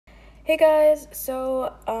Hey guys, as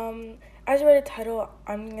you read the title,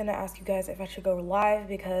 I'm gonna ask you guys if I should go live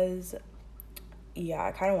because, yeah,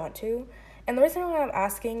 I kind of want to. And the reason why I'm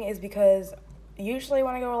asking is because usually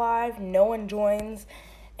when I go live, no one joins,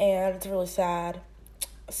 and it's really sad.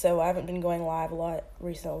 So I haven't been going live a lot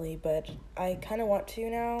recently, but I kind of want to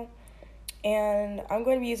now. And I'm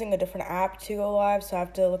going to be using a different app to go live, so I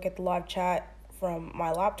have to look at the live chat from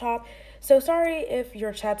my laptop. So sorry if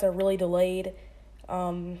your chats are really delayed.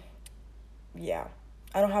 Um, yeah,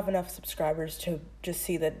 I don't have enough subscribers to just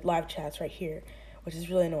see the live chats right here, which is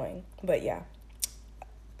really annoying. But yeah,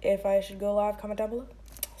 if I should go live, comment down below.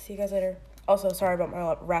 See you guys later. Also, sorry about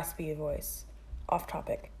my raspy voice. Off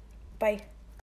topic. Bye.